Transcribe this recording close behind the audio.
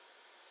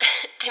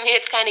I mean,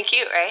 it's kind of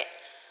cute, right?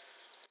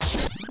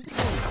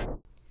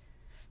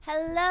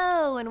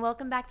 Hello, and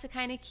welcome back to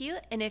Kinda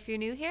Cute. And if you're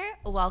new here,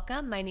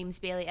 welcome. My name's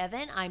Bailey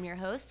Evan. I'm your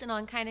host, and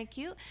on Kinda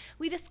Cute,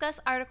 we discuss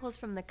articles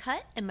from The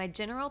Cut and my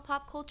general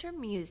pop culture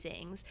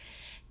musings.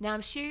 Now,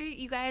 I'm sure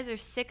you guys are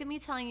sick of me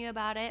telling you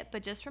about it,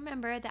 but just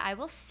remember that I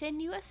will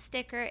send you a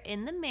sticker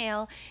in the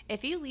mail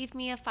if you leave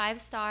me a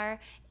 5-star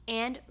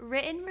and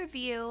written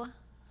review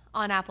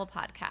on Apple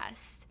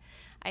Podcasts.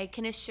 I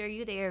can assure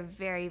you they are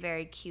very,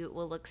 very cute,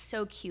 will look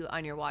so cute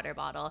on your water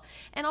bottle.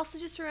 And also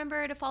just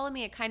remember to follow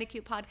me at Kinda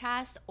Cute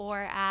Podcast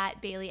or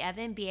at Bailey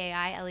Evan,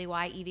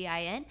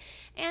 BAILEYEVIN.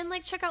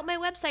 And check out my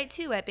website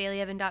too at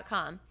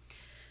BaileyEvan.com.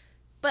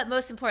 But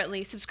most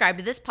importantly, subscribe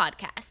to this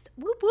podcast.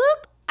 Whoop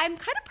whoop! I'm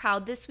kind of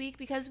proud this week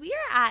because we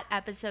are at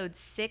episode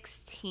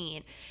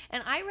 16.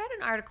 And I read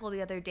an article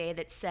the other day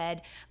that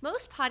said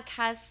most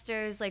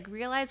podcasters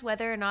realize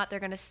whether or not they're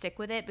going to stick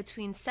with it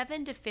between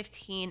 7 to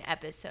 15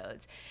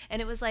 episodes.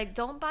 And it was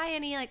don't buy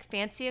any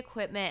fancy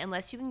equipment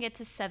unless you can get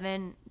to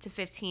 7 to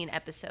 15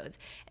 episodes.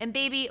 And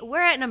baby,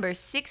 we're at number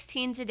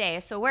 16 today,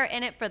 so we're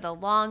in it for the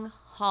long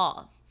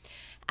haul.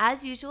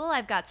 As usual,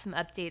 I've got some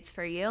updates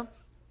for you.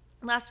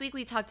 Last week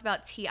we talked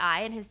about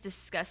T.I. and his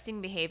disgusting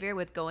behavior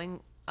with going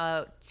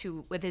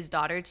with his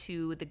daughter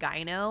to the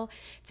gyno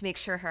to make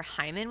sure her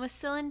hymen was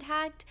still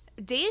intact.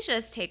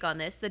 Deja's take on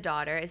this, the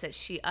daughter, is that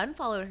she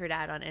unfollowed her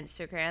dad on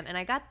Instagram, and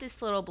I got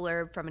this little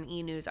blurb from an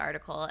E! News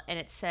article, and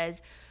it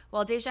says,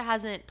 while Deja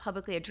hasn't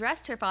publicly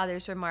addressed her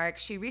father's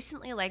remarks, she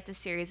recently liked a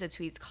series of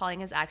tweets calling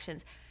his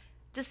actions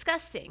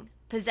disgusting,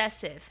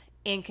 possessive,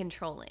 and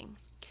controlling.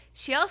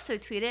 She also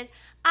tweeted,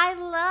 "I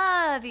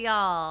love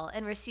y'all,"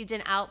 and received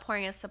an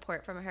outpouring of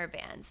support from her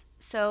fans.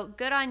 So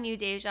good on you,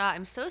 Deja.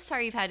 I'm so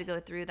sorry you've had to go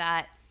through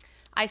that.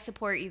 I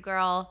support you,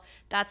 girl.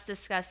 That's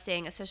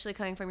disgusting, especially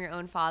coming from your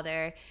own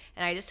father.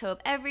 And I just hope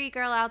every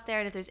girl out there,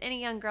 and if there's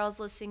any young girls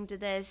listening to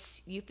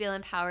this, you feel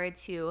empowered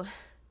to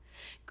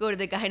go to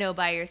the gyno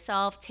by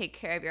yourself, take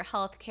care of your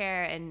health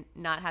care, and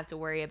not have to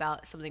worry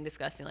about something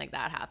disgusting like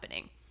that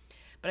happening.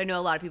 But I know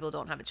a lot of people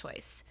don't have a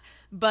choice.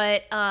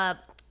 But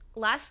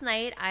last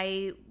night,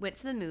 I went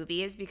to the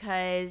movies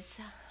because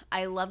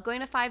I love going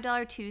to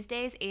 $5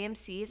 Tuesdays,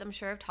 AMC's. I'm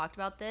sure I've talked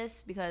about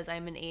this because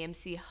I'm an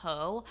AMC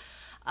hoe.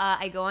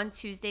 I go on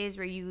Tuesdays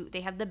where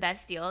they have the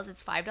best deals.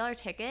 It's $5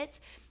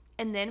 tickets.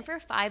 And then for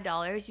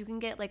 $5, you can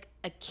get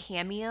a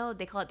cameo.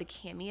 They call it the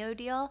cameo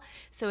deal.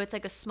 So it's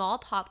a small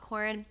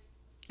popcorn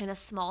and a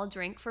small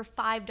drink for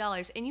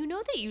 $5. And you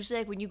know that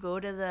usually when you go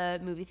to the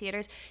movie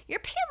theaters,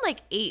 you're paying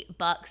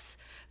 $8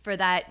 for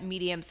that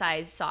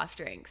medium-sized soft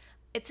drinks.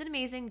 It's an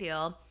amazing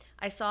deal.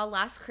 I saw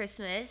Last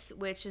Christmas,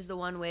 which is the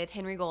one with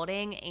Henry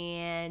Golding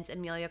and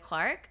Emilia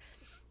Clarke.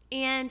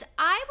 And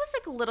I was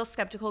a little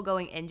skeptical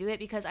going into it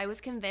because I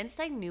was convinced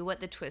I knew what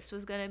the twist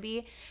was going to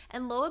be.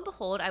 And lo and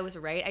behold, I was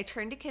right. I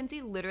turned to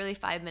Kinsey literally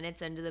 5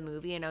 minutes into the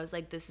movie and I was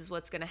like, this is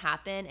what's going to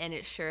happen. And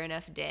it sure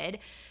enough did.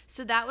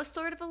 So that was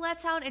sort of a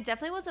letdown. It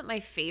definitely wasn't my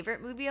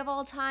favorite movie of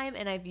all time.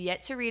 And I've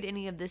yet to read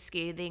any of the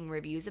scathing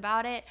reviews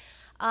about it.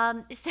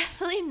 It's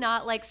definitely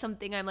not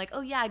something I'm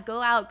oh yeah,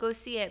 go out, go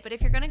see it. But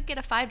if you're going to get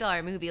a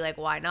 $5 movie,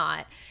 why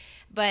not?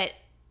 But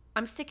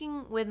I'm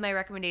sticking with my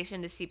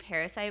recommendation to see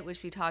Parasite,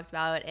 which we talked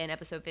about in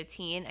episode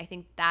 15. I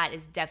think that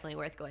is definitely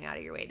worth going out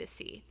of your way to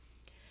see.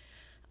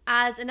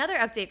 As another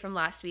update from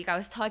last week, I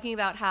was talking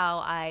about how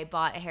I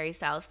bought a Harry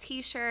Styles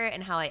t-shirt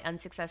and how I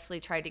unsuccessfully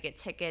tried to get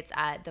tickets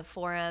at the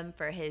Forum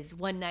for his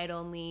one night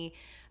only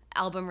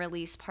album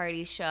release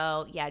party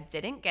show. Yeah,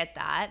 didn't get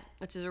that,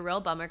 which is a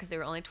real bummer because they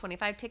were only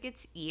 25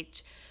 tickets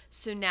each.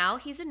 So now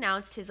he's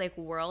announced his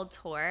world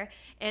tour,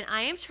 and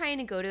I am trying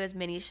to go to as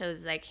many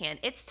shows as I can.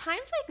 It's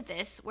times like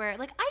this where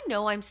I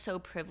know I'm so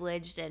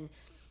privileged and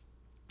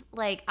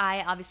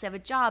I obviously have a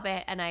job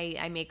and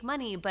I make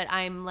money, but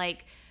I'm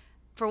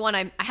for one,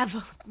 I have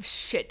a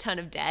shit ton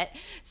of debt,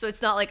 so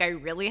it's not I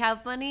really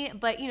have money,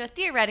 but,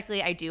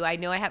 theoretically I do. I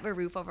know I have a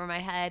roof over my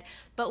head,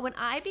 but when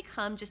I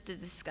become just a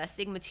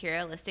disgusting,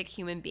 materialistic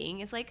human being,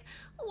 it's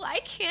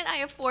why can't I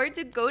afford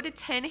to go to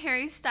 10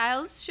 Harry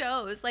Styles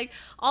shows?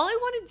 All I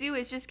want to do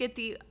is just get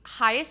the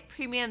highest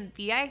premium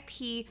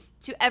VIP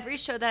to every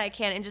show that I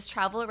can and just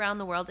travel around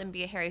the world and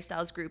be a Harry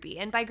Styles groupie.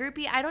 And by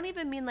groupie, I don't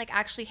even mean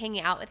actually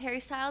hanging out with Harry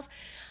Styles.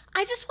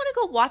 I just want to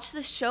go watch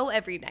the show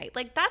every night.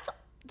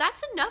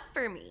 That's enough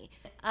for me.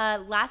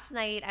 Last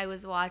night I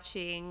was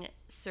watching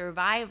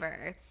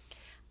Survivor.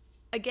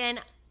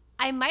 Again,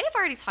 I might have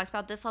already talked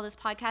about this on this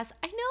podcast.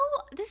 I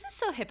know this is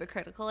so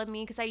hypocritical of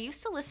me because I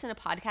used to listen to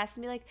podcasts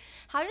and be like,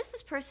 how does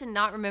this person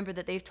not remember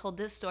that they've told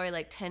this story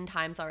 10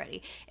 times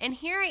already? And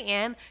here I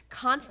am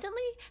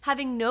constantly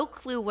having no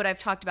clue what I've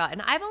talked about.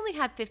 And I've only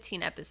had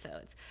 15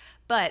 episodes.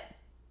 But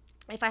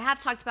if I have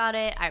talked about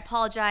it, I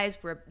apologize.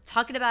 We're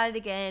talking about it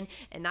again.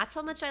 And that's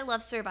how much I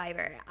love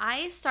Survivor.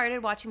 I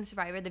started watching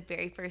Survivor the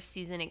very first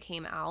season it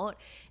came out.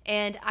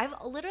 And I've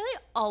literally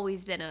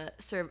always been a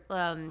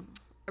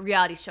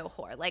reality show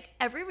whore. Like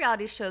every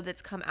reality show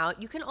that's come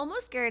out, you can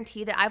almost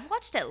guarantee that I've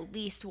watched at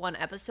least one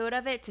episode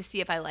of it to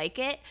see if I like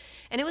it.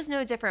 And it was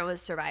no different with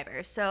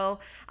Survivor. So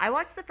I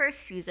watched the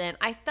first season.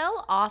 I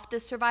fell off the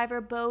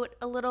Survivor boat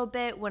a little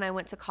bit when I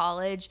went to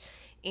college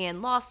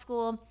and law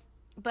school.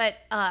 But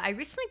I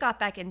recently got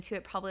back into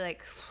it, probably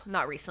like,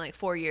 not recently, like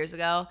 4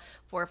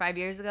 or 5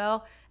 years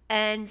ago.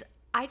 And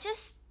I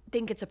just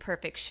think it's a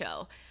perfect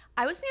show.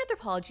 I was an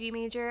anthropology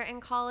major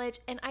in college,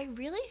 and I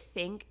really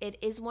think it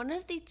is one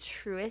of the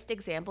truest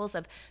examples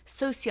of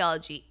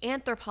sociology,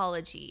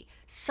 anthropology,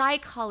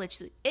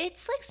 psychology.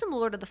 It's like some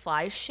Lord of the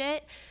Flies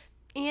shit,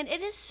 and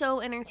it is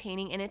so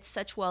entertaining, and it's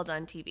such well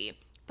done TV.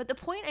 But the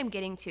point I'm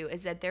getting to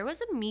is that there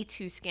was a Me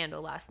Too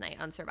scandal last night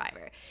on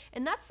Survivor.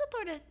 And that's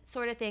the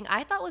sort of thing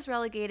I thought was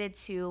relegated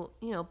to,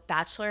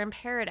 Bachelor in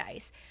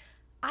Paradise.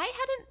 I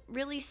hadn't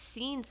really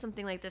seen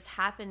something like this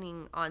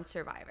happening on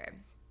Survivor.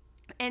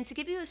 And to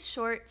give you a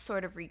short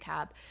sort of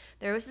recap,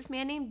 there was this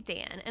man named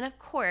Dan. And of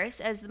course,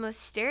 as the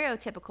most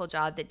stereotypical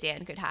job that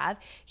Dan could have,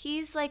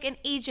 he's like an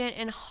agent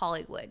in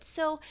Hollywood.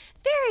 So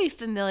very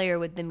familiar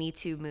with the Me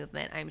Too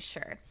movement, I'm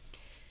sure.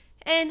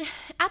 And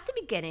at the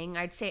beginning,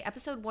 I'd say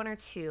episode 1 or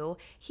 2,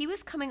 he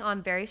was coming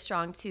on very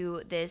strong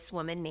to this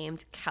woman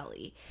named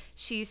Kelly.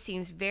 She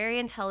seems very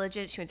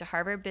intelligent. She went to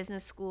Harvard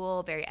Business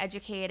School, very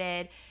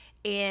educated,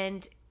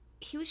 and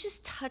he was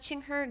just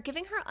touching her,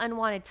 giving her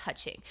unwanted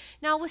touching.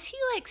 Now, was he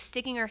like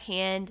sticking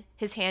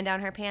his hand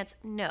down her pants?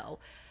 No.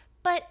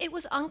 But it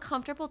was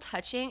uncomfortable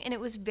touching, and it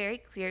was very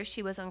clear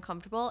she was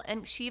uncomfortable.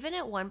 And she even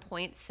at one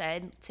point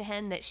said to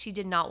him that she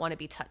did not want to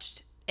be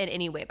touched in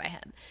any way by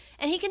him.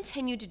 And he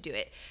continued to do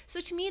it.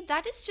 So to me,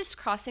 that is just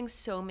crossing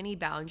so many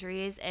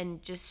boundaries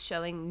and just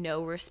showing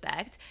no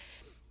respect.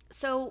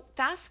 So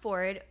fast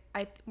forward,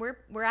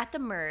 we're at the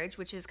merge,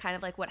 which is kind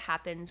of like what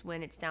happens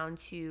when it's down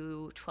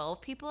to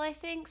 12 people, I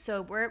think.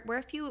 So we're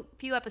a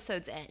few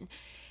episodes in,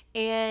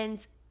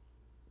 and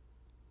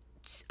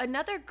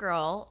another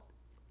girl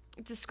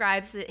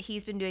describes that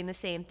he's been doing the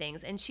same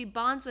things, and she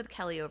bonds with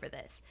Kelly over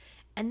this.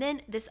 And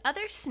then this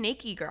other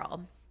snaky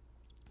girl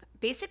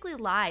basically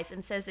lies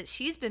and says that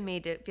she's been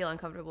made to feel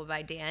uncomfortable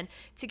by Dan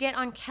to get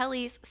on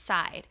Kelly's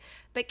side.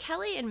 But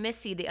Kelly and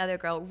Missy, the other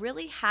girl,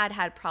 really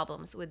had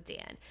problems with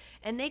Dan.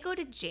 And they go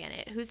to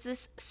Janet, who's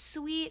this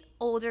sweet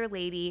older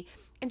lady,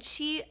 and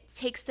she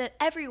takes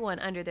everyone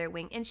under their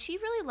wing. And she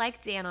really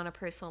liked Dan on a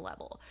personal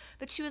level.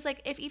 But she was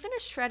like, if even a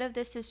shred of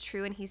this is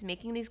true and he's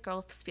making these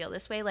girls feel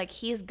this way, like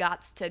he's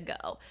got to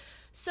go.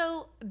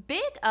 So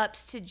big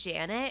ups to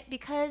Janet,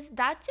 because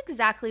that's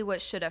exactly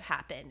what should have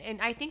happened.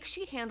 And I think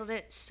she handled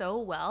it so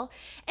well.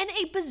 And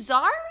a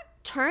bizarre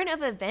turn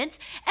of events,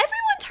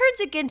 everyone turns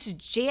against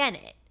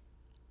Janet.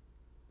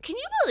 Can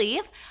you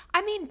believe?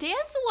 I mean,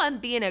 Dan's the one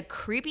being a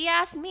creepy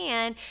ass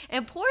man,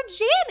 and poor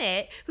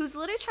Janet, who's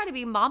literally trying to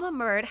be Mama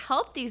Murd,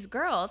 help these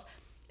girls.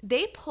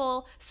 They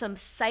pull some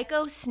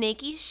psycho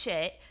snaky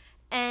shit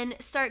and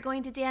start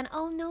going to Dan,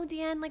 oh no,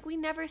 Dan, like we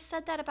never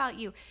said that about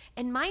you.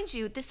 And mind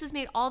you, this was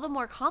made all the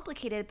more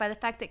complicated by the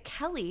fact that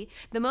Kelly,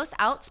 the most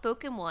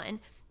outspoken one,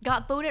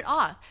 got voted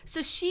off.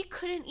 So she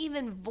couldn't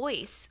even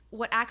voice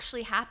what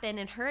actually happened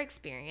in her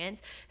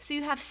experience. So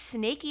you have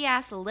snaky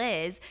ass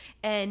Liz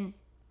and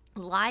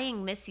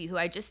lying Missy, who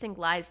I just think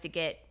lies to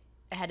get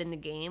ahead in the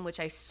game, which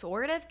I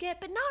sort of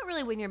get, but not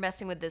really when you're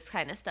messing with this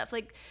kind of stuff.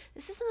 Like,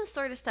 this isn't the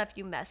sort of stuff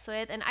you mess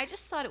with. And I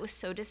just thought it was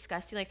so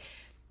disgusting. Like,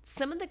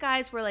 some of the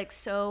guys were like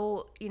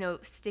so,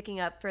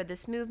 sticking up for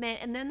this movement.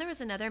 And then there was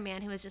another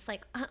man who was just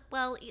like,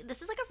 well,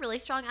 this is like a really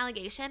strong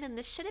allegation and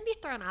this shouldn't be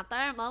thrown out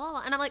there, blah, blah,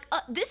 blah. And I'm like,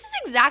 this is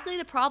exactly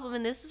the problem.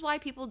 And this is why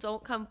people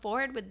don't come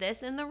forward with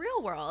this in the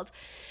real world.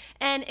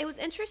 And it was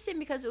interesting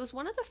because it was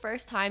one of the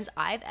first times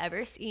I've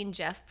ever seen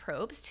Jeff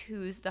Probst,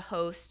 who's the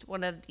host,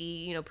 one of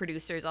the,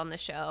 producers on the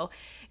show,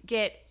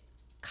 get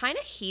kind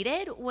of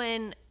heated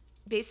when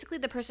basically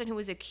the person who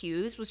was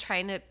accused was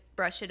trying to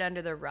brush it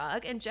under the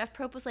rug. And Jeff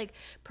Probst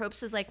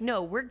was like,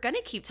 no, we're going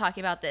to keep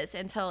talking about this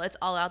until it's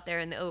all out there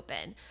in the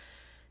open.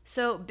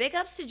 So big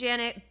ups to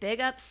Janet, big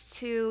ups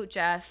to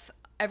Jeff.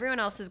 Everyone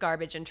else is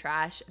garbage and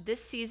trash.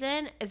 This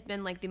season has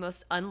been like the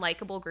most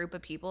unlikable group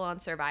of people on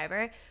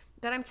Survivor.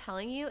 But I'm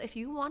telling you, if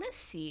you want to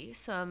see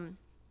some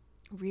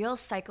real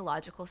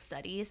psychological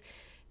studies,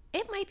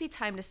 it might be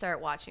time to start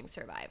watching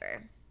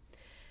Survivor.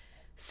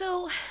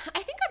 So I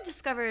think I've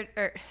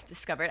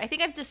I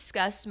think I've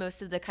discussed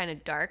most of the kind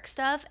of dark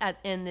stuff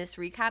in this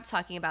recap,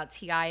 talking about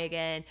T.I.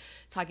 again,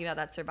 talking about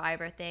that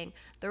Survivor thing.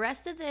 The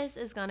rest of this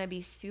is going to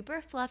be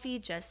super fluffy,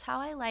 just how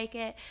I like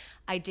it.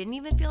 I didn't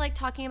even feel like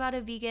talking about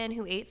a vegan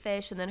who ate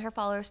fish and then her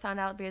followers found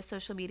out via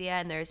social media,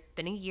 and there's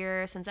been a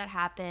year since that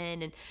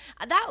happened, and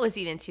that was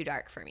even too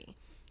dark for me.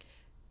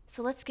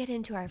 So let's get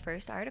into our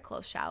first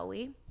article, shall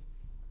we?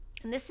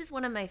 And this is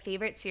one of my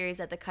favorite series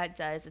that The Cut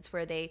does. It's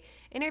where they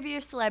interview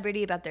a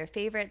celebrity about their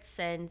favorite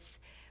scents.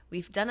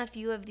 We've done a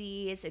few of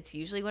these. It's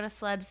usually when a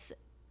celeb's,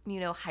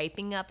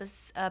 hyping up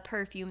a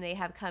perfume they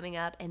have coming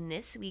up. And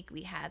this week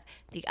we have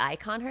the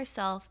icon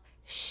herself,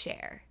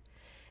 Cher.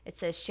 It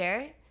says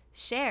Cher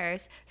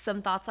shares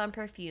some thoughts on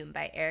perfume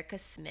by Erica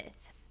Smith.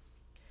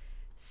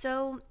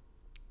 So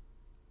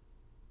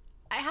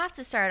I have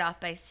to start off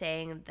by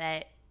saying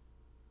that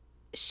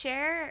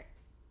Cher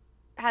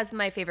has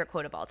my favorite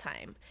quote of all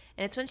time.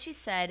 And it's when she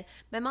said,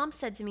 "My mom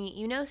said to me,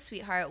 'You know,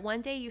 sweetheart,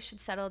 one day you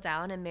should settle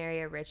down and marry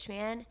a rich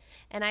man.'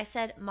 And I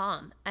said,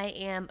 'Mom, I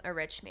am a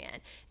rich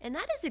man.'" And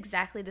that is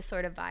exactly the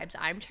sort of vibes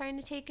I'm trying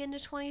to take into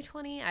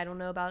 2020. I don't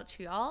know about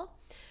y'all.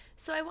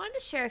 So I wanted to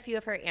share a few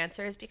of her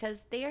answers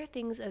because they are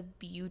things of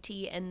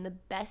beauty and the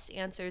best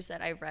answers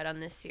that I've read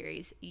on this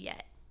series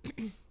yet.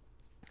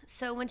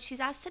 So when she's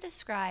asked to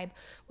describe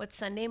what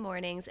Sunday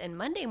mornings and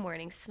Monday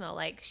mornings smell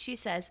like, she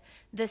says,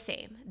 "The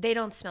same. They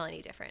don't smell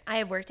any different. I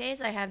have work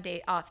days, I have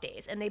day off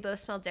days, and they both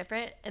smell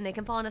different, and they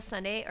can fall on a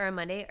Sunday or a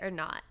Monday or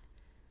not."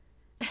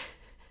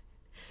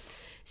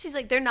 She's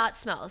like, "They're not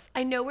smells.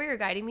 I know where you're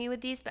guiding me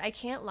with these, but I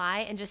can't lie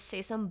and just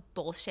say some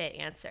bullshit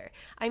answer.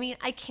 I mean,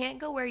 I can't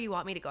go where you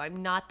want me to go.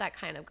 I'm not that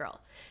kind of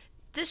girl."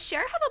 Does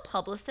Cher have a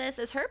publicist?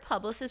 Is her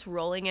publicist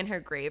rolling in her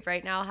grave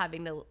right now,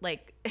 having to,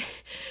 like,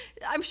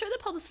 I'm sure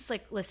the publicist is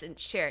like, "Listen,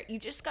 Cher, you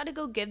just got to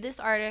go give this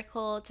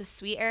article to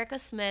sweet Erica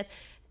Smith,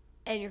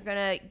 and you're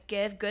going to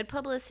give good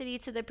publicity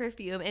to the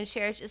perfume." And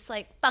Cher's just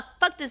like,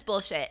 fuck this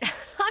bullshit.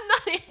 I'm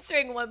not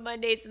answering what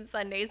Mondays and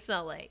Sundays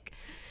smell like.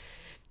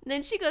 And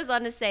then she goes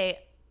on to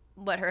say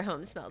what her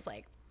home smells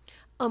like.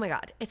 "Oh my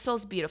God, it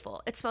smells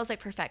beautiful. It smells like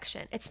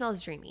perfection. It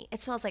smells dreamy.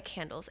 It smells like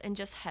candles and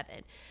just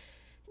heaven."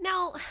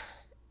 Now,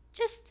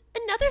 just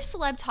another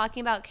celeb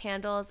talking about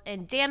candles,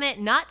 and damn it,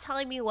 not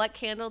telling me what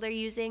candle they're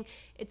using.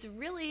 It's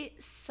really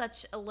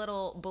such a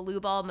little blue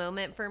ball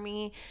moment for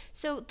me.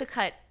 So The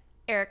Cut,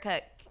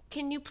 Erica,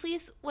 can you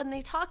please, when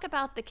they talk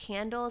about the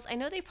candles, I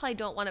know they probably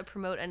don't want to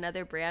promote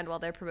another brand while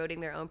they're promoting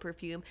their own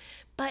perfume,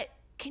 but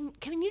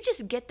can you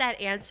just get that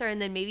answer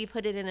and then maybe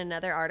put it in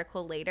another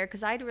article later?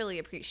 Because I'd really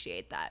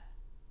appreciate that.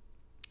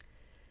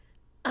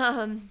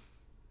 And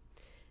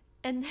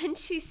then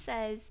she's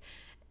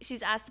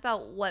asked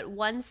about what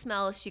one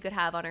smell she could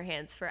have on her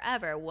hands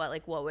forever.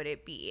 What would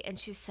it be? And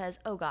she says,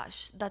 "Oh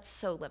gosh, that's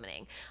so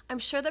limiting. I'm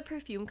sure the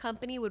perfume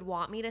company would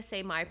want me to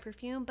say my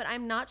perfume, but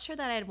I'm not sure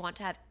that I'd want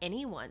to have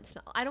any one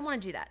smell. I don't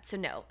want to do that. So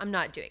no, I'm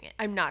not doing it.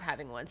 I'm not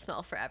having one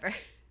smell forever."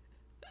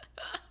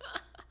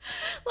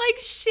 Like,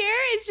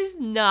 Cher is just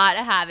not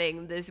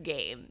having this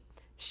game.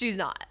 She's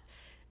not.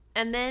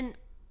 And then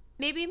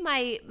maybe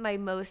my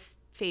most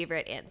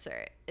favorite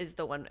answer is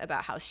the one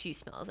about how she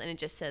smells, and it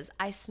just says,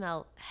 "I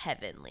smell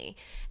heavenly."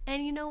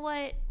 And you know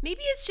what?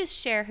 Maybe it's just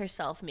Cher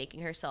herself making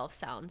herself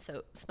smell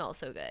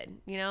so good.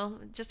 You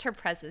know, just her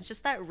presence,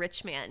 just that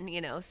rich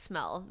man,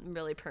 smell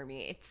really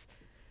permeates.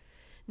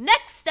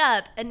 Next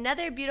up,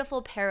 another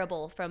beautiful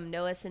parable from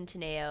Noah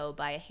Centineo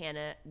by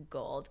Hannah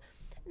Gold.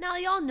 Now,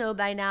 y'all know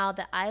by now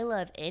that I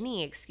love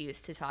any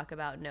excuse to talk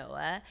about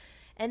Noah.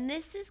 And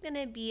this is going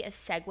to be a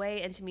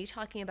segue into me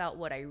talking about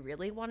what I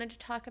really wanted to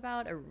talk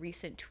about, a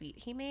recent tweet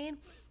he made.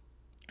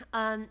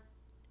 And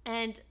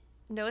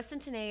Noah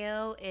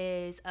Centineo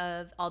is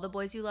of All the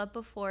Boys You Loved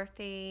Before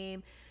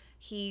fame.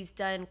 He's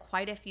done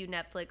quite a few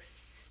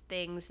Netflix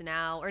things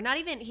now, or not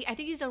even, I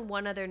think he's done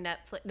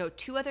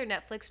two other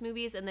Netflix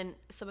movies, and then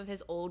some of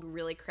his old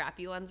really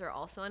crappy ones are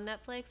also on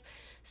Netflix.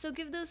 So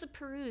give those a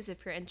peruse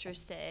if you're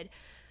interested.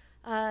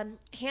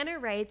 Hannah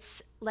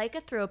writes, "Like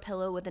a throw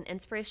pillow with an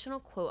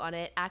inspirational quote on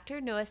it, actor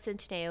Noah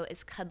Centineo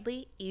is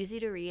cuddly, easy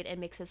to read, and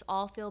makes us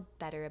all feel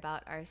better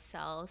about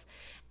ourselves."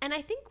 And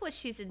I think what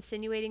she's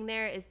insinuating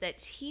there is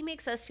that he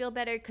makes us feel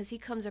better because he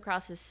comes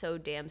across as so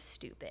damn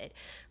stupid.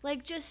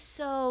 Like, just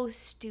so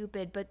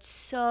stupid, but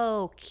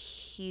so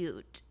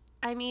cute.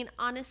 I mean,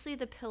 honestly,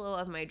 the pillow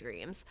of my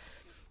dreams.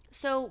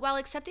 So while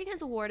accepting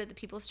his award at the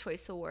People's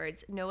Choice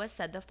Awards, Noah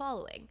said the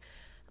following: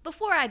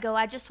 "Before I go,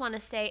 I just want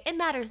to say it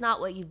matters not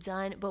what you've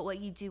done, but what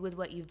you do with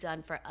what you've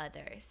done for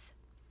others."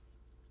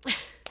 And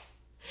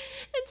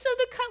so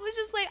The Cut was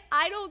just like,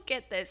 I don't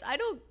get this. I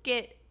don't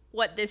get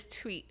what this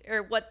tweet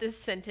or what this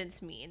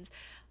sentence means.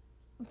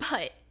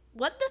 But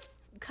what The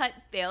Cut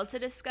failed to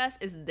discuss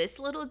is this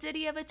little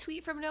ditty of a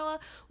tweet from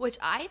Noah, which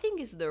I think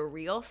is the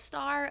real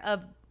star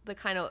of the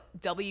kind of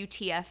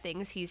WTF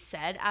things he's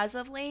said as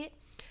of late.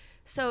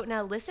 So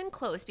now listen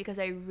close, because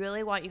I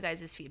really want you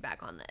guys'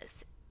 feedback on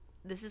this.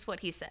 This is what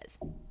he says: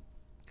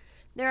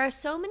 "There are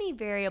so many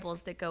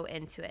variables that go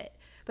into it,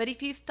 but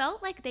if you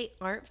felt like they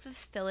aren't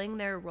fulfilling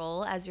their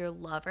role as your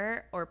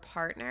lover or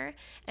partner,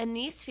 and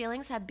these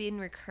feelings have been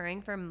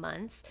recurring for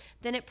months,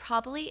 then it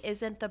probably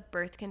isn't the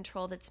birth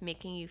control that's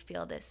making you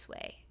feel this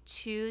way.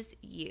 Choose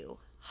you.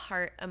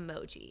 Heart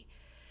emoji."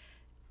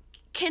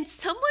 Can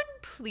someone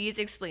please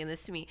explain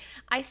this to me?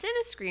 I sent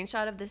a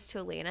screenshot of this to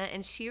Elena,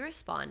 and she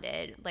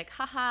responded like,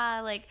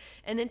 haha, like,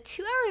 and then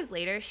 2 hours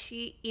later,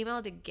 she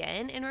emailed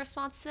again in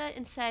response to that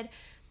and said,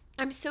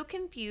 "I'm so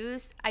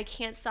confused. I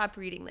can't stop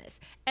reading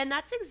this." And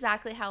that's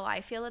exactly how I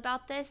feel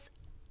about this.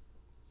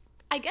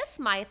 I guess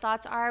my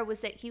thoughts was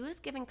that he was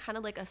giving kind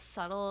of like a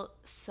subtle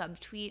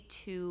subtweet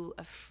to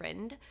a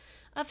friend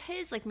of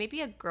his, like maybe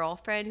a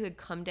girlfriend who had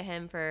come to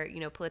him for,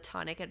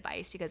 platonic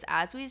advice, because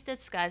as we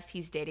discussed,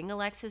 he's dating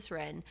Alexis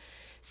Ren.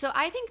 So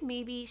I think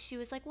maybe she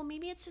was like, well,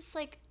 maybe it's just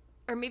like,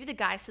 or maybe the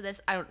guy said this,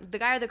 the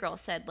guy or the girl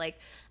said, like,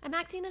 I'm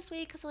acting this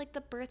way because of, like,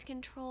 the birth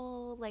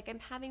control, like, I'm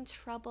having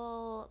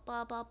trouble,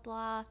 blah, blah,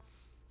 blah.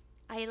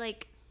 Maybe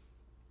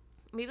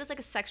it was like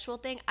a sexual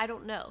thing, I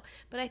don't know.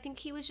 But I think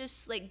he was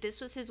just, like, this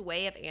was his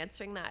way of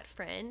answering that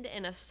friend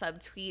in a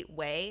subtweet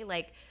way,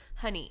 like,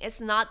 honey,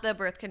 it's not the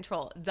birth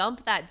control.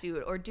 Dump that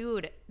dude, or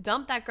dude,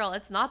 dump that girl.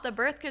 It's not the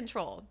birth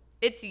control.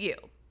 It's you.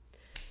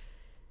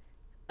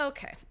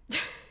 Okay.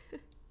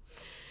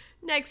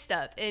 Next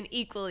up, in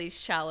equally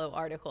shallow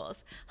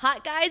articles,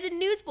 Hot Guys and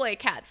Newsboy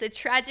Caps, a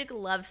tragic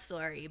love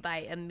story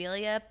by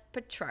Amelia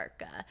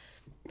Petrarca.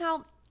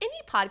 Now,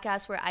 any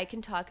podcast where I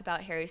can talk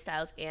about Harry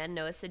Styles and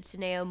Noah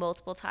Centineo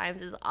multiple times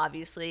is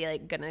obviously,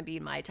 like, gonna be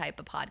my type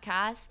of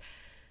podcast.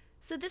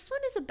 So this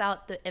one is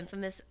about the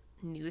infamous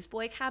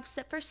newsboy caps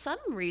that for some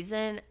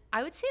reason,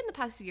 I would say in the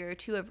past year or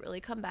two, have really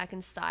come back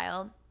in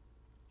style.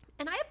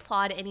 And I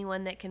applaud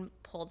anyone that can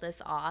pull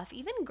this off.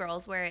 Even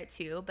girls wear it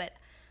too, but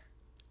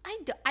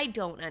I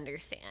don't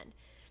understand.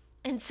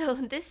 And so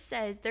this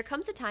says, there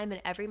comes a time in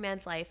every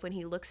man's life when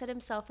he looks at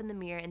himself in the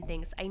mirror and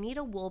thinks, I need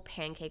a wool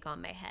pancake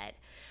on my head.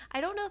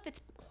 I don't know if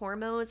it's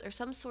hormones or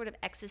some sort of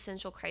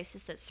existential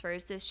crisis that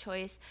spurs this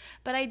choice,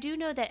 but I do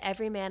know that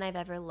every man I've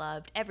ever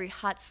loved, every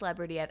hot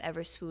celebrity I've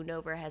ever swooned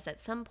over has at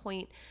some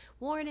point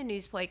worn a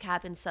newsboy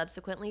cap and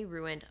subsequently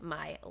ruined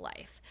my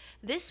life.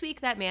 This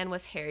week, that man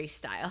was Harry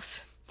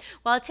Styles.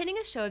 While attending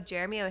a show of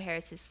Jeremy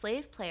O'Harris's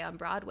Slave Play on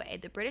Broadway,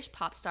 the British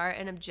pop star,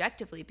 an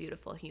objectively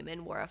beautiful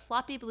human, wore a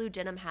floppy blue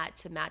denim hat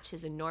to match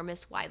his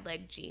enormous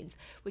wide-leg jeans,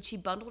 which he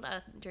bundled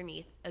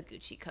underneath a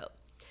Gucci coat.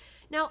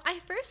 Now, I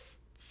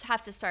first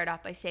have to start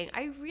off by saying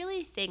I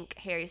really think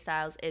Harry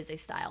Styles is a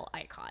style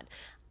icon.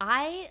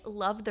 I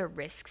love the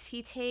risks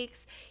he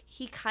takes.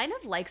 He kind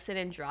of likes an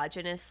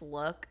androgynous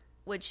look,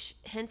 which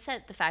hints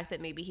at the fact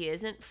that maybe he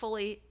isn't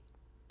fully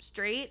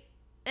straight.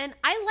 And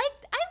I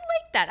like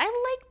that. I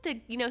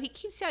like he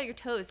keeps you on your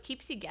toes,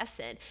 keeps you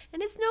guessing,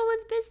 and it's no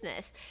one's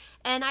business.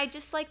 And I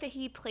just like that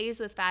he plays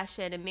with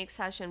fashion and makes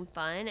fashion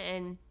fun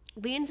and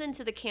leans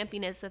into the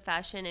campiness of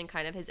fashion and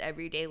kind of his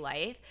everyday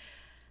life.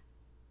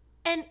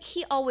 And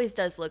he always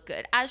does look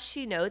good. As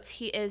she notes,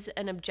 he is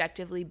an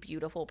objectively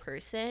beautiful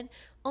person,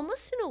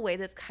 almost in a way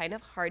that's kind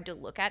of hard to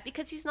look at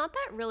because he's not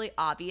that really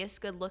obvious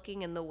good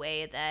looking in the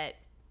way that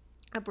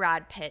a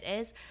Brad Pitt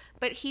is,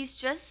 but he's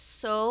just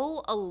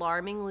so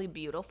alarmingly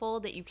beautiful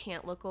that you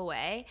can't look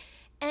away.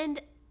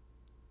 And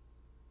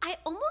I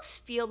almost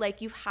feel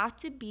like you have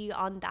to be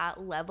on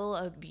that level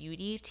of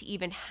beauty to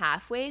even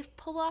halfway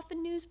pull off a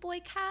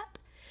newsboy cap.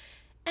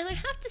 And I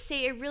have to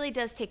say, it really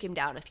does take him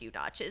down a few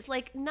notches.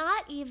 Like,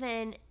 not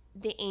even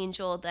the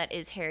angel that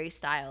is Harry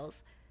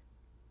Styles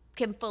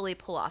can fully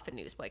pull off a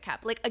newsboy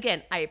cap. Like,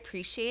 again, I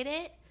appreciate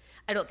it.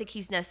 I don't think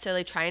he's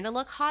necessarily trying to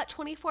look hot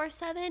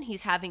 24/7.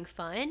 He's having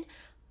fun.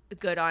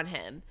 Good on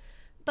him.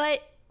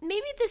 But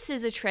maybe this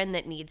is a trend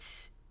that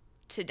needs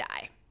to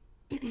die.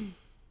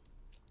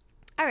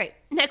 All right,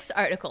 next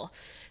article.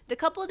 The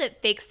couple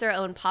that fakes their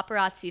own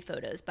paparazzi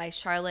photos by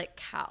Charlotte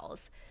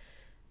Cowles.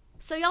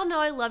 So y'all know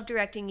I love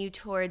directing you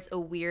towards a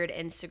weird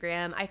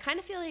Instagram. I kind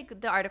of feel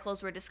like the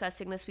articles we're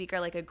discussing this week are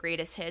like a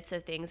greatest hits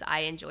of things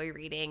I enjoy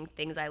reading,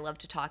 things I love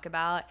to talk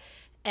about.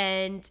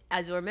 And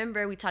as you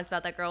remember, we talked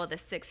about that girl with a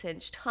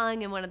 6-inch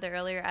tongue in one of the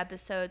earlier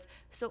episodes.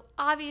 So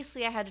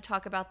obviously I had to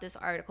talk about this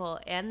article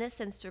and this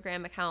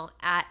Instagram account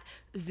at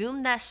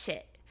Zoom That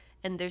Shit.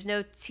 And there's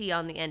no T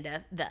on the end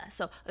of the.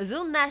 So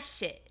Zoom That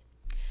Shit.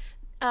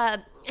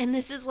 And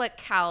this is what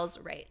Cowles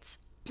writes.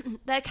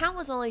 The account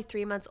was only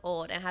 3 months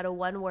old and had a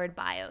one-word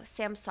bio,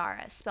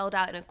 Samsara, spelled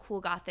out in a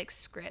cool Gothic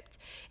script.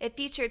 It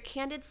featured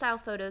candid-style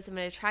photos of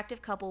an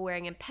attractive couple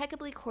wearing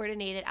impeccably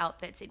coordinated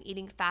outfits and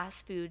eating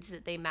fast foods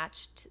that they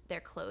matched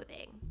their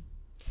clothing.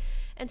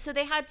 And so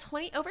they had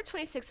over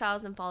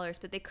 26,000 followers,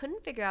 but they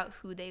couldn't figure out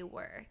who they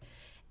were.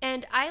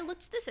 And I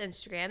looked at this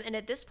Instagram, and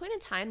at this point in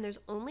time, there's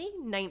only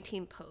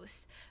 19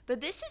 posts.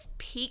 But this is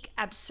peak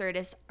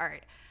absurdist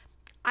art.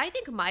 I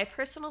think my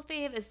personal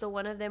fave is the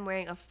one of them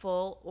wearing a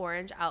full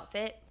orange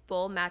outfit,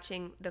 full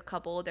matching the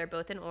couple. They're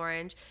both in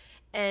orange.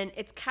 And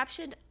it's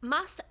captioned,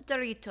 Mas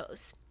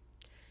Doritos.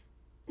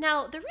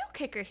 Now, the real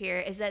kicker here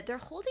is that they're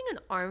holding an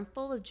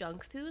armful of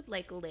junk food,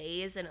 like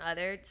Lay's and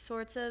other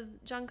sorts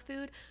of junk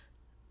food.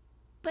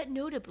 But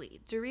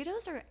notably,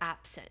 Doritos are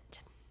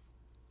absent.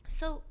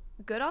 So,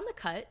 good on the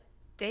cut.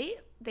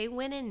 They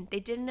went in, they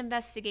did an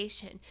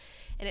investigation.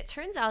 And it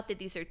turns out that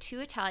these are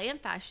two Italian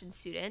fashion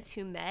students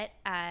who met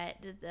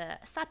at the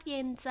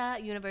Sapienza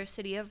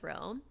University of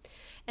Rome.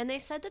 And they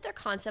said that their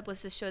concept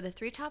was to show the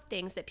 3 top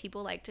things that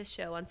people like to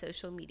show on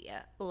social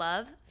media: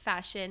 love,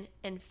 fashion,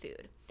 and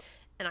food.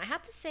 And I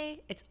have to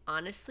say, it's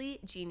honestly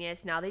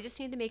genius. Now they just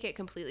need to make it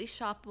completely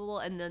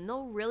shoppable, and then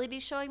they'll really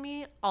be showing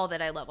me all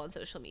that I love on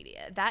social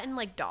media. That and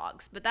like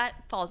dogs, but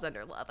that falls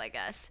under love, I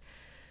guess.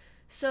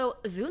 So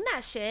Zoom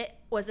That Shit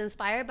was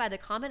inspired by the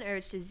common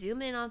urge to zoom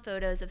in on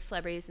photos of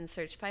celebrities and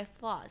search for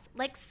flaws.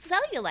 Like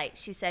cellulite,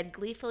 she said,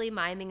 gleefully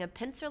miming a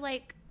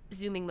pincer-like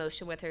zooming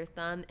motion with her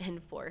thumb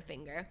and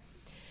forefinger.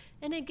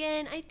 And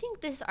again, I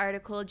think this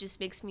article just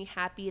makes me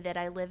happy that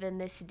I live in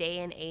this day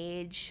and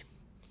age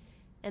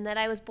and that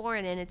I was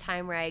born in a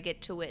time where I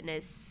get to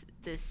witness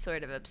this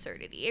sort of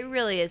absurdity. It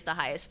really is the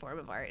highest form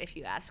of art, if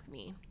you ask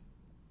me.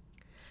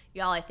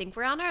 Y'all, I think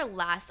we're on our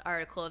last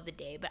article of the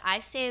day, but I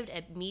saved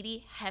a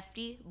meaty,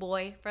 hefty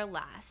boy for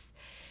last.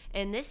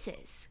 And this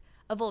is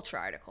a Vulture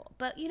article.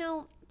 But, you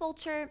know,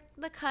 Vulture,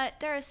 The Cut,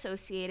 they're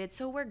associated,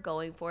 so we're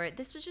going for it.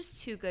 This was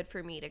just too good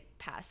for me to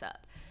pass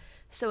up.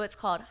 So it's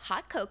called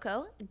Hot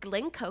Cocoa,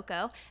 Glen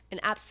Coco, and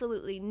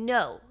absolutely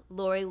no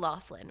Lori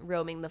Loughlin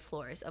roaming the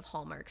floors of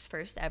Hallmark's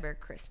first ever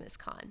Christmas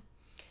con.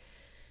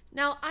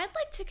 Now, I'd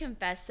like to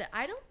confess that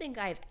I don't think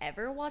I've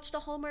ever watched a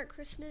Hallmark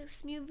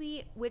Christmas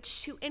movie,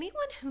 which to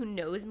anyone who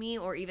knows me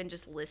or even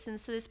just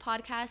listens to this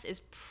podcast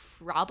is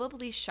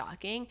probably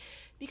shocking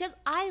because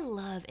I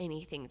love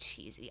anything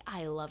cheesy.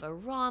 I love a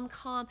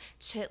rom-com,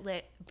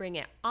 chitlet, bring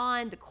it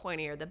on, the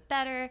cornier the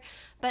better.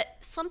 But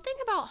something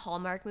about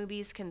Hallmark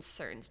movies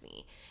concerns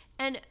me.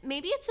 And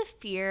maybe it's a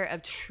fear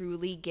of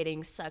truly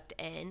getting sucked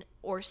in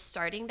or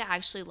starting to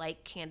actually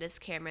like Candace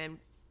Cameron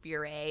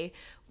Bure,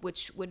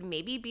 which would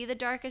maybe be the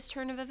darkest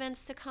turn of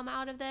events to come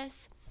out of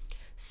this.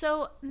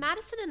 So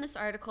Madison in this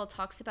article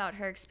talks about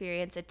her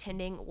experience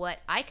attending what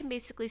I can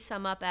basically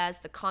sum up as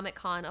the Comic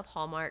Con of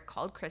Hallmark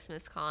called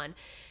Christmas Con.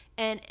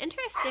 And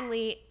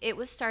interestingly, it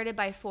was started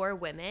by 4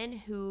 women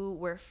who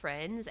were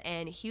friends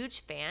and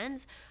huge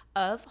fans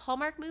of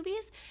Hallmark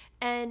movies.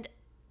 And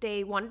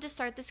they wanted to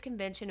start this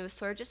convention. It was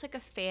sort of just like a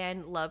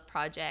fan love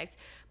project.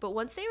 But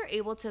once they were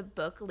able to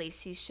book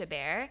Lacey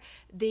Chabert,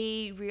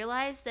 they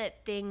realized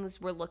that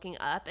things were looking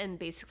up. And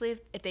basically,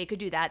 if they could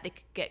do that, they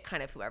could get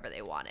kind of whoever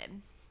they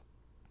wanted.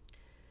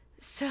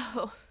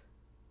 So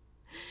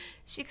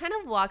she kind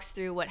of walks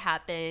through what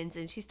happens.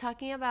 And she's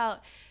talking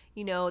about,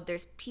 you know,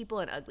 there's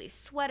people in ugly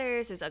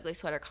sweaters. There's ugly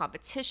sweater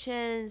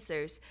competitions.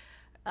 There's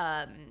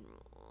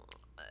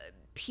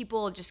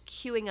people just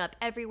queuing up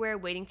everywhere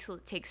waiting to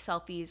take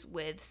selfies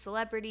with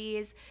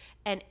celebrities.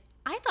 And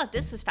I thought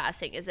this was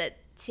fascinating, is that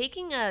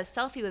taking a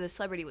selfie with a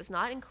celebrity was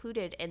not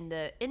included in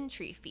the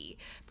entry fee.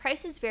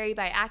 Prices vary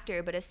by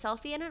actor, but a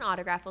selfie and an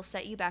autograph will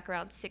set you back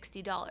around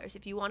 $60.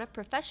 If you want a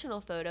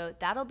professional photo,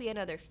 that'll be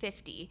another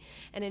 $50,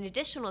 and an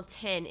additional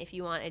 $10 if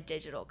you want a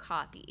digital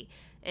copy.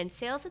 And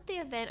sales at the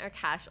event are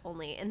cash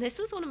only. And this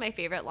was one of my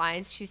favorite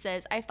lines. She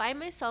says, "I find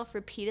myself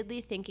repeatedly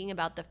thinking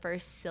about the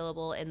first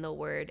syllable in the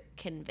word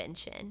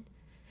convention."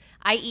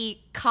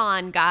 I.e.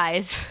 con,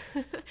 guys.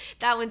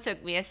 That one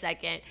took me a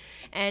second.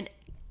 And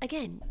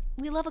again,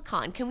 we love a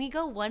con. Can we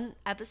go one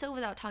episode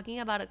without talking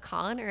about a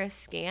con or a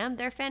scam?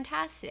 They're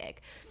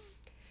fantastic.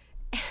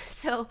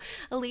 So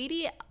a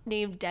lady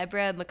named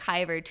Deborah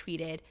McIver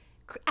tweeted,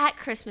 "At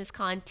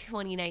ChristmasCon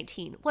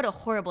 2019, what a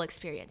horrible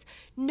experience.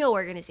 No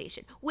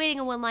organization, waiting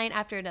in one line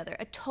after another,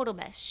 a total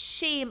mess.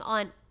 Shame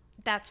on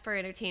That's For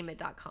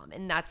Entertainment.com."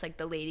 And that's like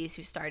the ladies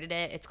who started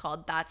it. It's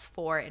called That's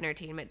For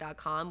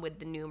Entertainment.com with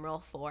the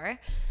numeral 4.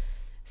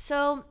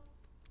 So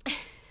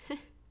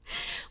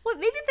what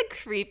maybe the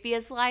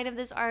creepiest line of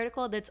this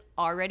article that's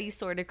already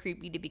sort of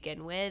creepy to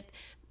begin with,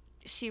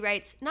 she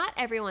writes, "Not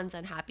everyone's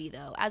unhappy,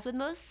 though. As with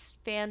most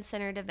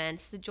fan-centered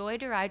events, the joy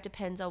derived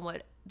depends on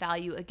what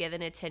value a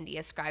given attendee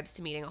ascribes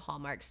to meeting a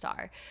Hallmark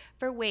star.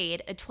 For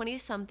Wade, a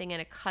 20-something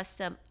and a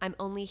custom I'm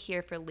only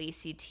here for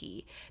Lacey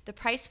T, the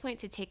price point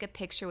to take a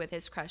picture with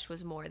his crush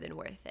was more than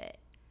worth it."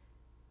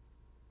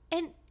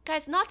 And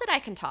guys, not that I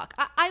can talk.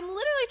 I'm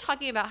literally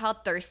talking about how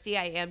thirsty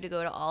I am to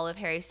go to all of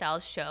Harry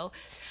Styles' show.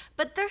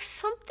 But there's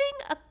something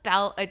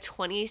about a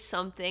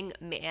 20-something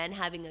man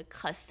having a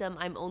custom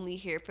I'm only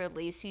here for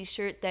Lacey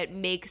shirt that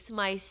makes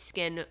my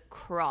skin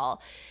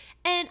crawl.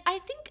 And I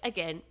think,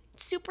 again,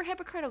 super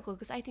hypocritical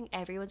because I think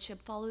everyone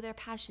should follow their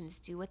passions,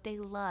 do what they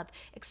love,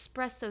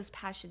 express those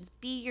passions,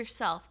 be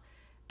yourself.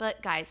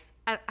 But guys,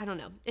 I don't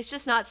know. It's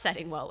just not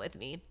setting well with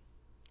me.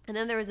 And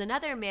then there was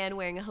another man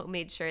wearing a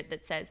homemade shirt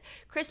that says,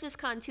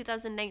 "ChristmasCon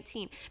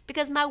 2019,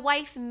 because my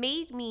wife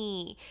made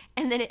me."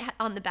 And then it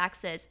on the back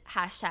says,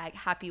 hashtag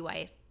happy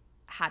wife,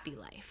 happy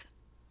life.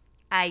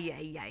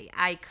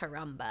 Ay,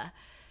 caramba.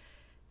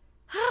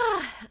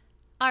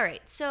 All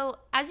right, so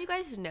as you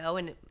guys know,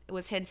 and it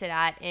was hinted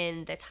at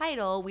in the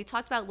title, we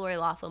talked about Lori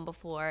Loughlin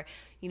before,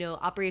 you know,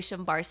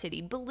 Operation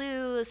Varsity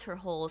Blues, her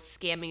whole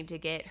scamming to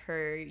get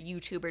her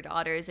YouTuber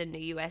daughters into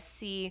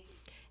USC.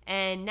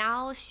 And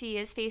now she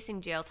is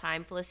facing jail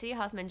time. Felicity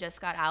Huffman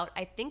just got out.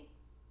 I think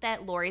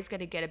that Lori's going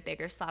to get a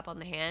bigger slap on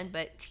the hand,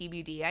 but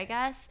TBD, I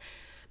guess.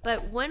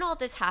 But when all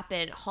this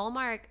happened,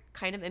 Hallmark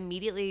kind of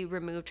immediately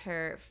removed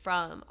her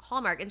from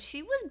Hallmark. And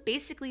she was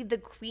basically the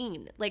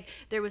queen. Like,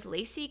 there was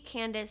Lacey,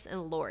 Candace,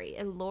 and Lori.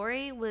 And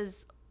Lori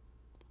was,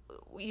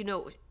 you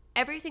know,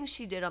 everything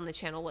she did on the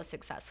channel was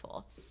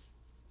successful.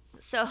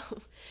 So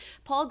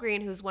Paul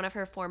Green, who's one of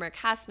her former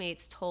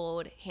castmates,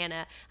 told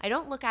Hannah, "I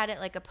don't look at it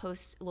like a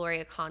post-Lori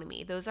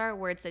economy. Those are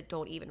words that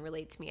don't even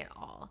relate to me at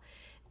all."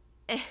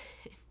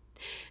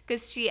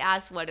 Because she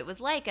asked what it was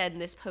like in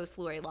this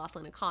post-Lori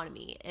Loughlin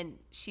economy. And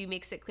she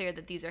makes it clear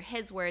that these are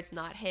his words,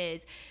 not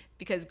his,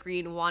 because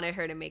Green wanted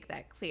her to make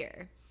that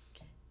clear.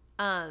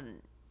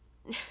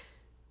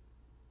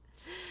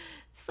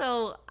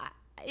 So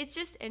it's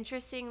just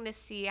interesting to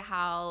see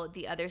how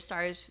the other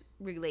stars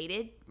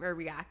related or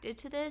reacted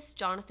to this.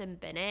 Jonathan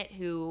Bennett,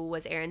 who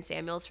was Aaron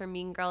Samuels from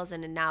Mean Girls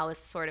and now is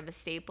sort of a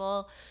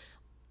staple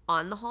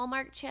on the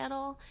Hallmark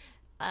Channel,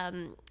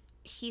 um,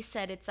 he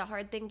said it's a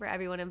hard thing for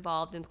everyone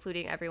involved,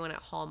 including everyone at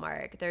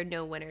Hallmark. There are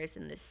no winners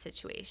in this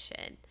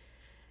situation.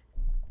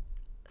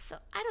 So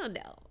I don't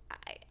know.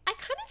 I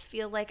kind of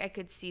feel like I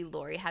could see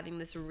Lori having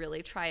this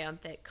really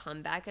triumphant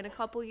comeback in a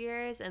couple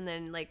years and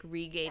then like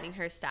regaining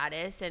her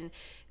status and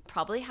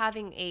probably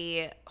having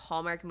a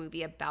Hallmark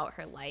movie about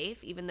her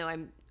life, even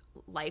though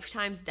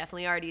Lifetime's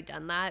definitely already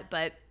done that.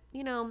 But,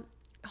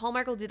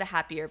 Hallmark will do the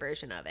happier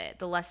version of it,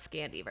 the less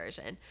scandy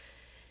version.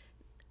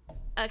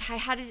 I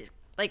had to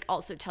like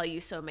also tell you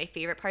some of my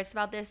favorite parts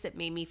about this that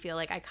made me feel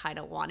like I kind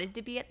of wanted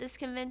to be at this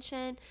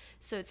convention.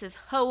 So it says,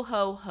 ho,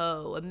 ho,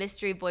 ho. A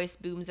mystery voice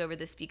booms over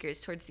the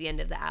speakers towards the end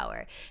of the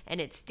hour.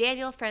 And it's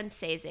Daniel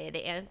Franzese,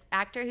 the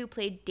actor who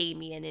played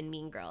Damien in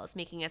Mean Girls,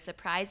 making a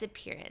surprise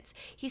appearance.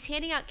 He's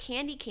handing out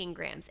candy cane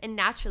grams, and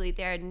naturally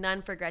there are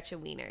none for Gretchen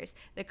Wieners.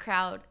 The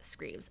crowd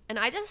screams. And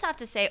I just have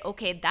to say,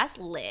 okay, that's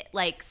lit.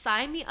 Like,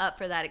 sign me up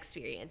for that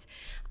experience.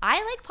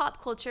 I like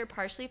pop culture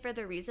partially for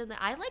the reason that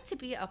I like to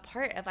be a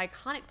part of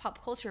iconic pop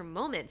culture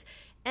moments.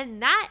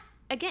 And that,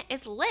 again,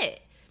 is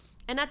lit.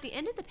 And at the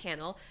end of the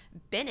panel,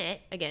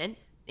 Bennett, again,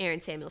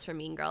 Aaron Samuels from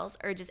Mean Girls,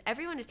 urges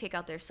everyone to take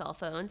out their cell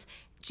phones.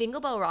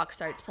 Jingle Bell Rock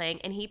starts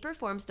playing, and he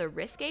performs the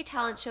risque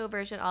talent show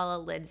version a la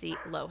Lindsay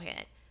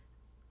Lohan.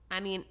 I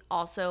mean,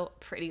 also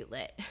pretty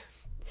lit.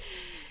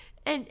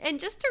 And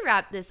just to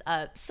wrap this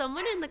up,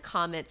 someone in the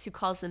comments who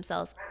calls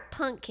themselves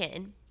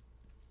Pumpkin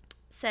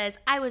says,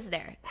 I was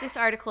there. This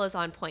article is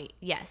on point.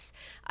 Yes,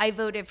 I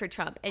voted for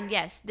Trump. And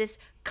yes, this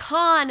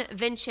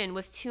convention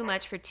was too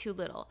much for too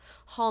little.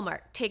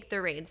 Hallmark, take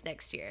the reins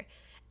next year.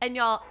 And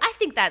y'all, I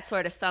think that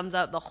sort of sums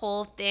up the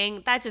whole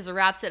thing. That just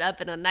wraps it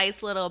up in a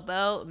nice little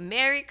bow.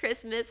 Merry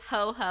Christmas,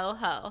 ho, ho,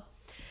 ho.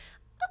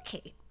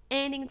 Okay,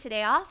 ending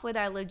today off with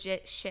our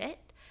legit shit.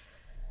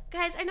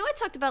 Guys, I know I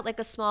talked about like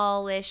a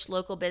smallish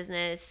local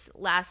business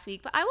last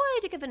week, but I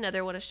wanted to give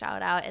another one a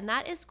shout out, and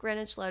that is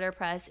Greenwich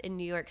Letterpress in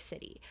New York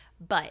City.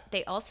 But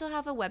they also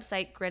have a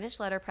website,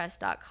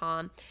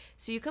 greenwichletterpress.com,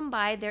 so you can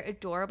buy their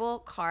adorable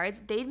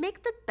cards. They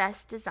make the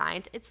best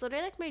designs. It's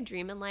literally like my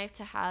dream in life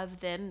to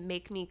have them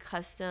make me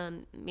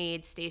custom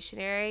made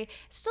stationery.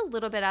 It's just a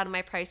little bit out of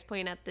my price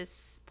point at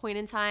this point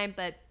in time,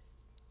 but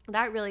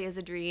that really is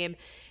a dream.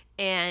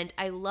 And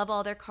I love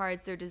all their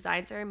cards. Their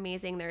designs are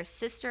amazing. They're a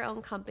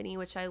sister-owned company,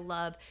 which I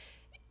love.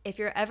 If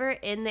you're ever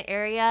in the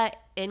area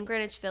in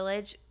Greenwich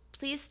Village,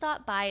 please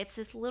stop by. It's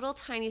this little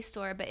tiny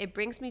store, but it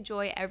brings me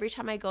joy every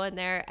time I go in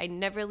there. I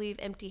never leave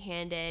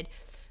empty-handed.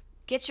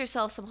 Get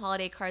yourself some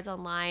holiday cards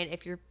online.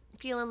 If you're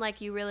feeling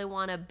like you really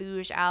want to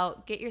bouge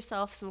out, get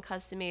yourself some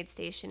custom-made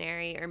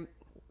stationery or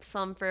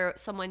some for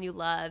someone you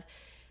love.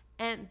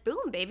 And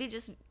boom, baby,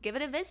 just give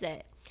it a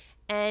visit.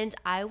 And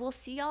I will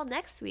see y'all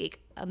next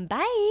week.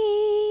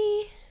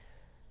 Bye.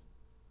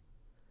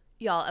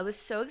 Y'all, I was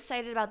so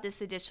excited about this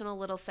additional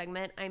little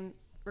segment I'm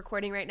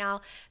recording right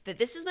now that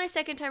this is my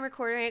second time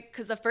recording it,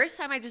 because the first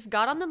time I just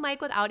got on the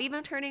mic without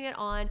even turning it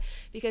on,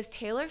 because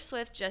Taylor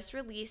Swift just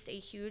released a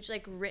huge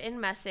like written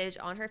message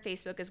on her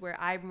Facebook, is where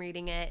I'm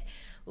reading it.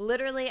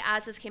 Literally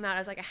as this came out, I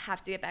was like, I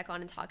have to get back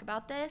on and talk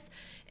about this.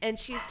 And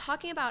she's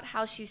talking about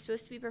how she's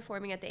supposed to be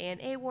performing at the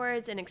AMA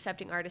Awards and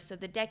accepting Artist of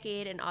the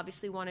Decade, and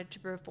obviously wanted to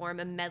perform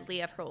a medley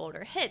of her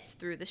older hits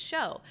through the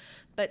show.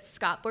 But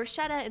Scott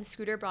Borchetta and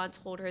Scooter Braun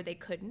told her they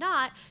could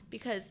not,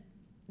 because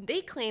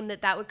they claim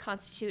that that would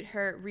constitute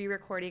her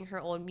re-recording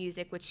her old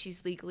music, which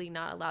she's legally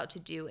not allowed to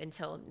do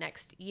until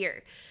next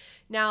year.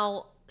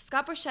 Now,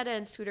 Scott Borchetta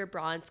and Scooter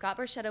Braun. Scott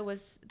Borchetta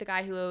was the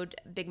guy who owned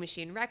Big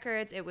Machine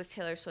Records. It was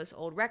Taylor Swift's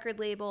old record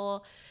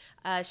label.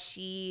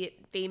 She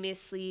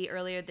famously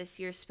earlier this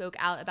year spoke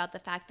out about the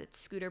fact that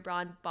Scooter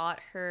Braun bought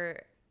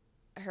her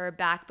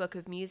back book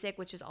of music,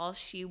 which is all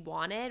she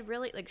wanted,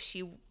 really. Like,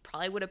 she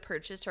probably would have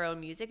purchased her own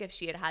music if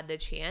she had had the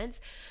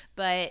chance,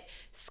 but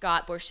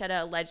Scott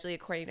Borchetta allegedly,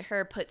 according to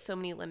her, put so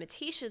many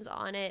limitations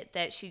on it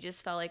that she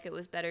just felt like it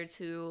was better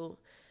to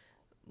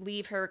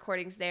leave her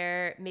recordings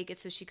there, make it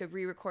so she could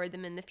re-record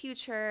them in the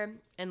future,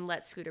 and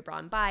let Scooter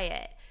Braun buy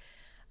it.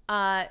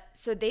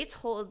 So they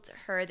told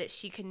her that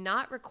she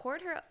cannot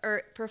record her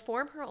or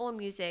perform her own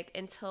music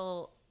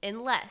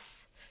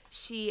unless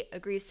she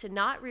agrees to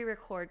not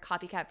re-record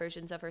copycat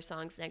versions of her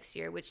songs next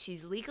year, which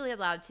she's legally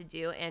allowed to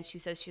do, and she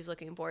says she's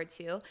looking forward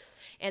to.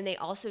 And they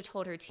also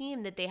told her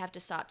team that they have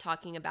to stop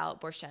talking about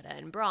Borchetta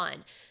and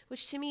Braun,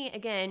 which to me,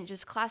 again,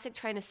 just classic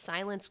trying to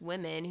silence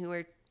women who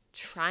are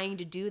trying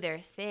to do their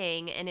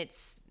thing, and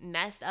it's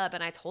messed up.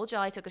 And I told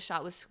y'all I took a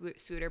shot with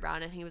Scooter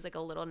Braun, and he was like a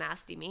little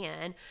nasty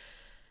man.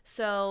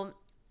 So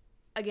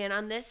again,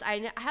 on this,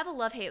 I have a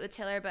love-hate with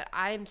Taylor, but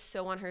I'm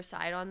so on her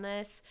side on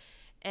this.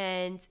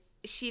 And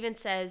she even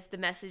says the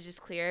message is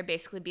clear.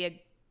 Basically, be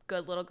a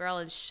good little girl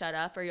and shut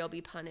up or you'll be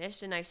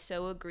punished. And I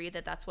so agree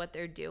that that's what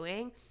they're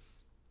doing.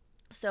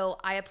 So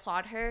I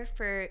applaud her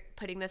for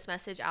putting this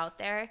message out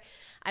there.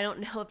 I don't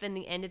know if in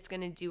the end it's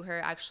going to do her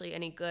actually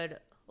any good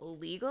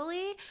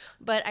legally,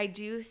 but I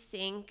do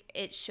think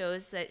it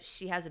shows that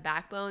she has a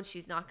backbone.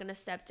 She's not going to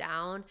step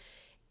down.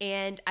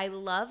 And I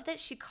love that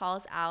she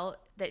calls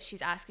out that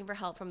she's asking for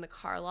help from the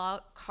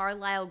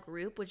Carlisle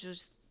group, which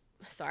is,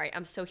 sorry,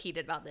 I'm so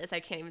heated about this. I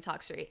can't even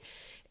talk straight.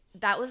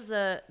 That was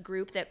the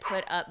group that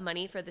put up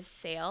money for the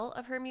sale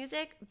of her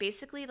music,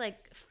 basically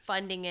like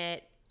funding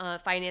it,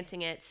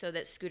 financing it so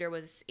that Scooter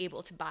was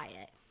able to buy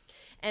it.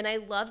 And I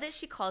love that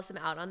she calls them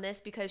out on this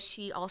because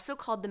she also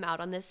called them out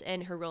on this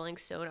in her Rolling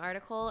Stone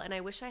article. And I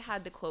wish I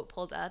had the quote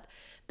pulled up.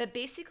 But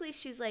basically,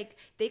 she's like,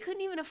 they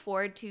couldn't even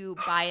afford to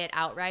buy it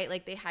outright.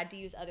 Like, they had to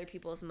use other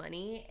people's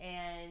money.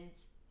 And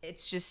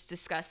it's just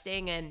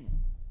disgusting. And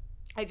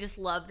I just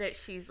love that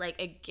she's like,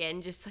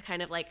 again, just to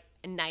kind of like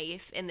a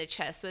knife in the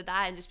chest with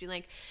that and just be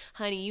like,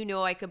 honey, you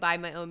know I could buy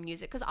my own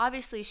music. Because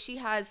obviously she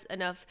has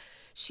enough,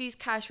 she's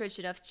cash rich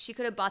enough. She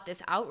could have bought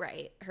this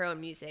outright, her own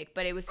music,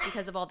 but it was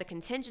because of all the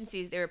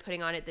contingencies they were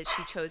putting on it that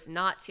she chose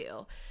not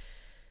to.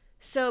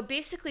 So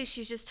basically,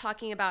 she's just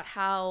talking about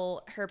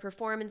how her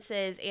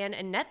performances and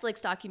a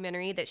Netflix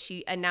documentary that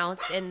she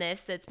announced in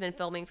this that's been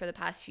filming for the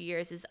past few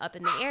years is up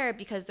in the air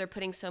because they're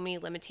putting so many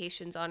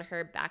limitations on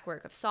her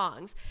backwork of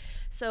songs.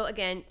 So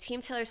again,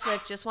 Team Taylor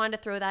Swift, just wanted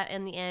to throw that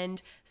in the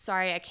end.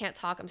 Sorry, I can't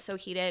talk. I'm so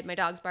heated. My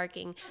dog's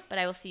barking, but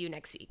I will see you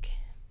next week.